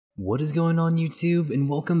What is going on YouTube, and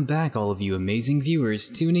welcome back all of you amazing viewers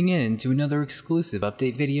tuning in to another exclusive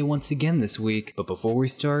update video once again this week. But before we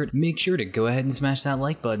start, make sure to go ahead and smash that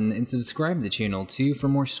like button and subscribe to the channel too for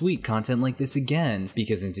more sweet content like this again,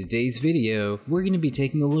 because in today's video, we're going to be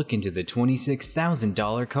taking a look into the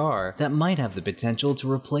 $26,000 car that might have the potential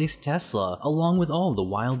to replace Tesla, along with all the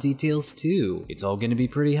wild details too. It's all going to be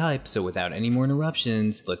pretty hype, so without any more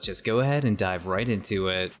interruptions, let's just go ahead and dive right into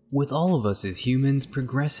it. With all of us as humans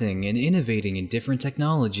progressing and innovating in different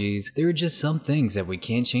technologies, there are just some things that we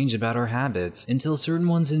can't change about our habits until certain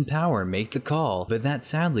ones in power make the call, but that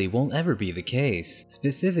sadly won't ever be the case.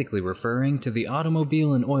 Specifically referring to the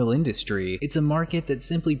automobile and oil industry, it's a market that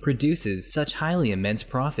simply produces such highly immense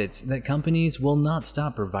profits that companies will not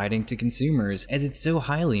stop providing to consumers, as it's so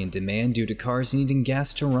highly in demand due to cars needing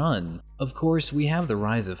gas to run. Of course, we have the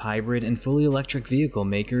rise of hybrid and fully electric vehicle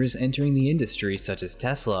makers entering the industry, such as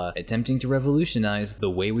Tesla, attempting to revolutionize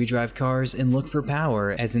the way we drive cars and look for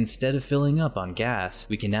power, as instead of filling up on gas,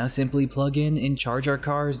 we can now simply plug in and charge our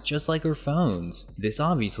cars just like our phones. This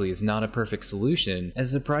obviously is not a perfect solution,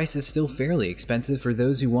 as the price is still fairly expensive for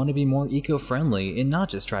those who want to be more eco-friendly and not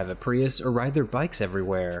just drive a Prius or ride their bikes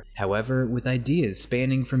everywhere. However, with ideas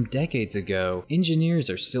spanning from decades ago,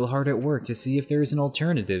 engineers are still hard at work to see if there is an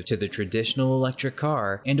alternative to the traditional electric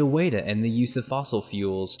car and a way to end the use of fossil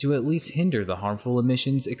fuels to at least hinder the harmful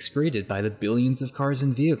emissions excreted by the billions of cars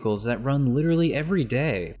and vehicles that run literally every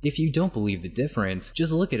day. If you don't believe the difference,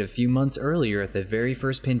 just look at a few months earlier at the very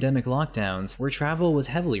first pandemic lockdowns, where travel was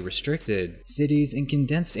heavily restricted. Cities and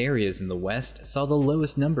condensed areas in the West saw the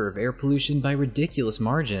lowest number of air pollution by ridiculous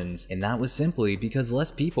margins, and that was simply because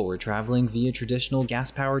less people were traveling via traditional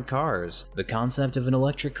gas-powered cars. The concept of an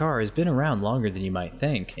electric car has been around longer than you might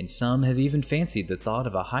think, and some have even fancied the thought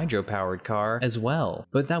of a hydro-powered car as well,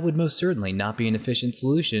 but that would most certainly not be an efficient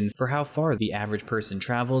solution for how far the average person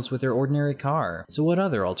travels with their ordinary car. So what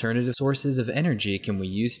other alternative sources of energy can we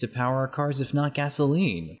use to power our cars if not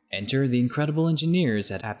gasoline? Enter the incredible engineers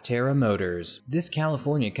at Aptera Motors. This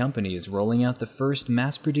California company is rolling out the first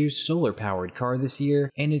mass-produced solar-powered car this year,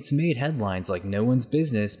 and it's made headlines like no one's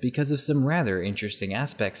business because of some rather interesting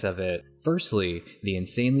aspects of it. Firstly, the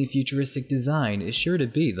insanely futuristic design is sure to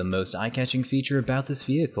be the most eye-catching feature about this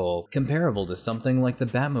vehicle. Comparable to something like the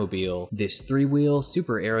Batmobile, this three-wheel,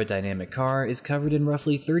 super aerodynamic car is covered in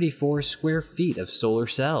roughly 34 square feet of solar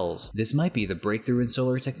cells. This might be the breakthrough in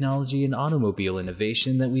solar technology and automobile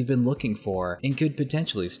innovation that we've been looking for, and could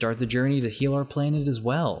potentially start the journey to heal our planet as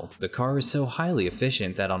well. The car is so highly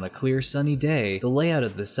efficient that on a clear sunny day, the layout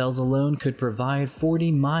of the cells alone could provide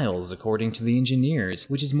 40 miles according to the engineers,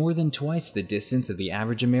 which is more than twice the distance of the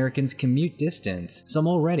average American's commute distance. Some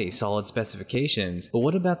already solid specifications, but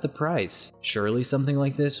what about the price? Surely something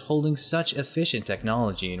like this, holding such efficient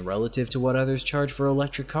technology and relative to what others charge for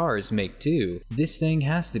electric cars make too, this thing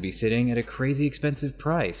has to be sitting at a crazy expensive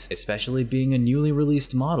price, especially being a newly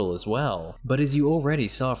released model as well. But as you already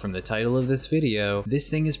saw from the title of this video, this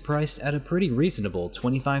thing is priced at a pretty reasonable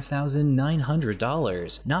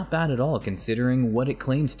 $25,900. Not bad at all considering what it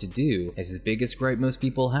claims to do, as the biggest gripe most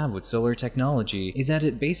people have with solar technology is that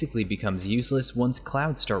it basically becomes useless once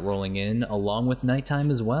clouds start rolling in, along with nighttime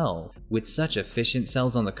as well. With such efficient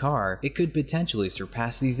cells on the car, it could potentially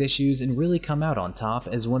surpass these issues and really come out on top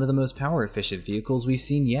as one of the most power efficient vehicles we've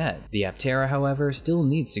seen yet. The Aptera, however, still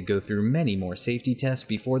needs to go through many more safety tests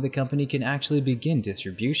before the company can actually begin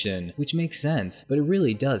distribution, which makes sense, but it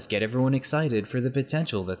really does get everyone excited for the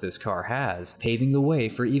potential that this car has, paving the way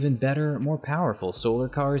for even better, more powerful solar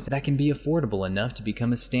cars that can be affordable enough to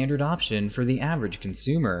become a standard option for the average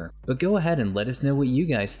consumer. But go ahead and let us know what you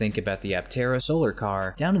guys think about the Aptera solar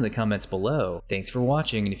car down in the comments below. Thanks for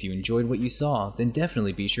watching, and if you enjoyed what you saw, then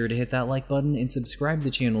definitely be sure to hit that like button and subscribe to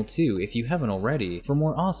the channel too if you haven't already for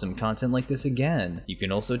more awesome content like this again. You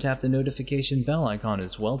can also tap the notification bell icon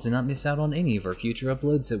as well to not miss out on any of our future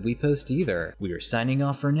uploads that we post either. We are signing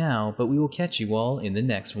off for now, but we will catch you all in the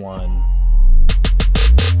next one.